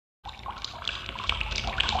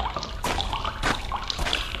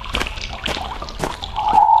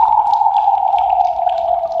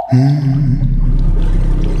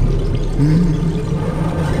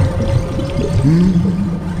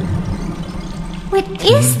What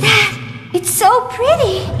is that? It's so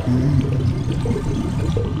pretty.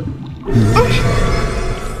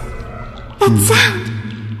 That sound.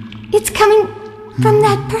 It's coming from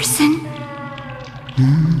that person.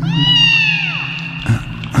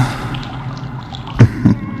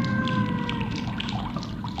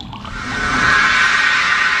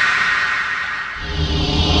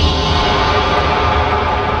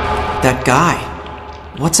 That guy.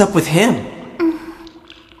 What's up with him?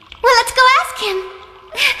 Well, let's go ask him.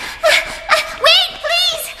 Wait,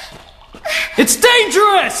 please! It's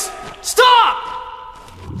dangerous! Stop!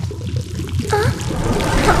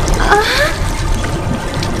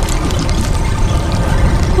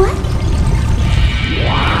 What?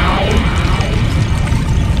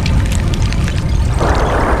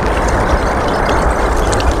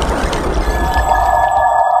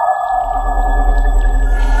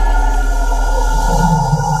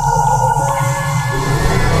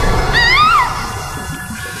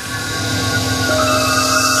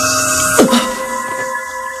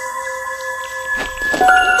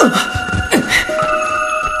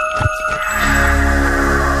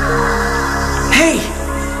 Hey!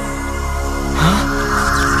 Huh?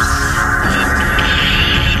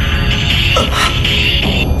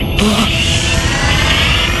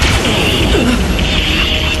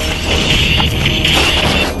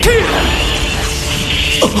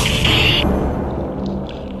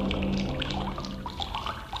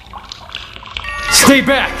 Stay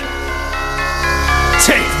back!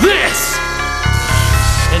 Take this!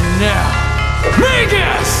 And now,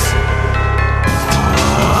 Magus!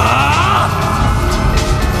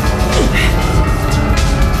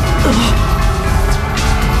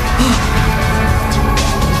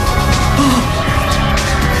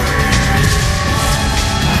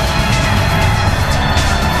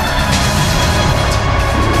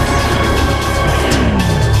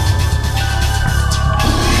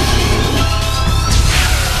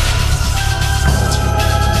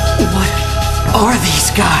 What are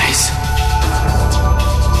these guys?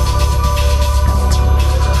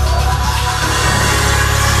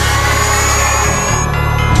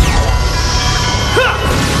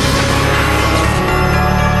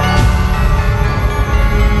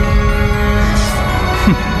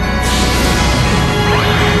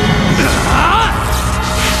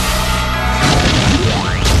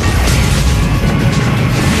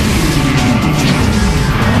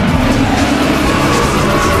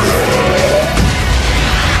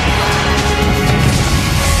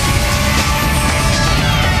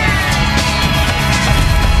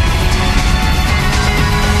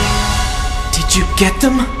 Did you get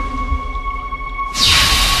them?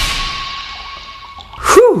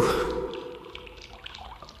 Whew!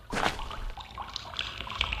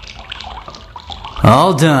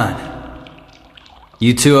 All done.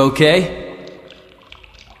 You two okay?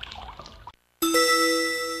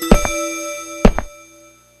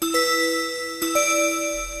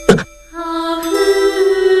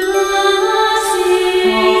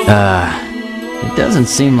 It doesn't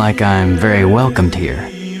seem like I'm very welcomed here.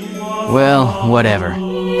 Well, whatever.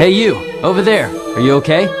 Hey, you! Over there! Are you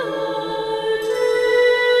okay?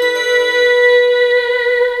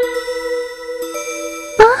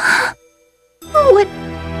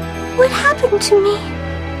 What happened to me?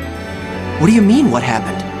 What do you mean, what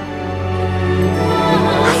happened?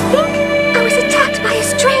 I think I was attacked by a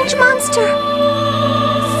strange monster.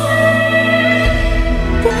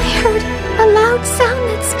 Then I heard a loud sound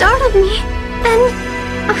that startled me, and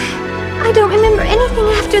I don't remember anything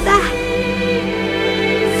after that.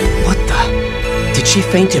 What the? Did she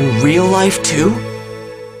faint in real life, too?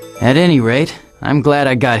 At any rate, I'm glad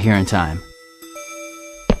I got here in time.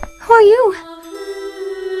 Who are you?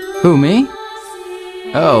 Who, me?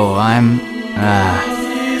 Oh,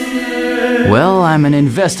 well, I'm an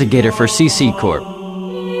investigator for CC Corp.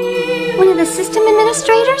 One of the system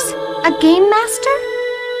administrators? A game master?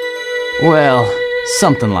 Well,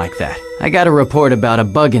 something like that. I got a report about a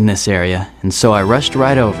bug in this area, and so I rushed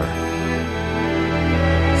right over.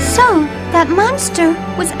 So, that monster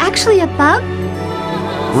was actually a bug?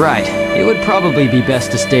 Right. It would probably be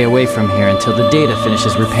best to stay away from here until the data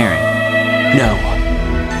finishes repairing. No.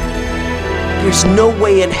 There's no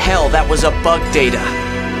way in hell that was a bug data.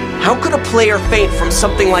 How could a player faint from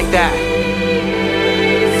something like that?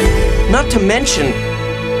 Not to mention,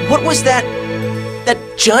 what was that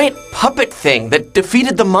giant puppet thing that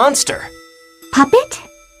defeated the monster? Puppet?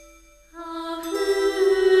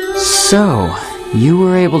 So, you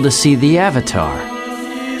were able to see the Avatar.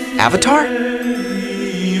 Avatar?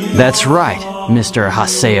 That's right, Mr.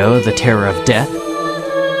 Haseo, the Terror of Death.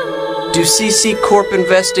 Do CC Corp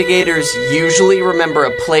investigators usually remember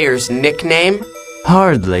a player's nickname?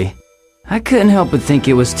 Hardly. I couldn't help but think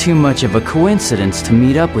it was too much of a coincidence to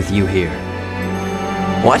meet up with you here.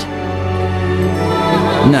 What?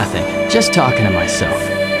 Nothing. Just talking to myself.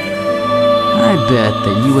 I bet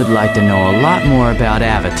that you would like to know a lot more about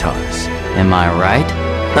avatars. Am I right?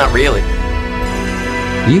 Not really.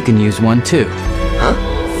 You can use one too. Huh?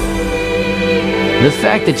 The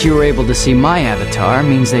fact that you were able to see my avatar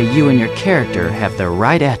means that you and your character have the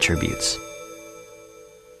right attributes.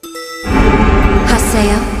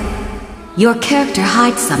 Haseo, your character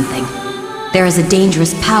hides something. There is a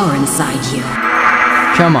dangerous power inside you.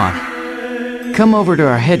 Come on. Come over to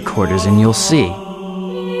our headquarters and you'll see.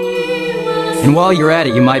 And while you're at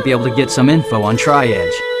it, you might be able to get some info on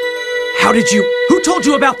Tri-Edge. How did you... Who told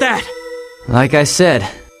you about that? Like I said,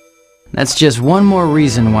 that's just one more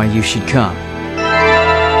reason why you should come.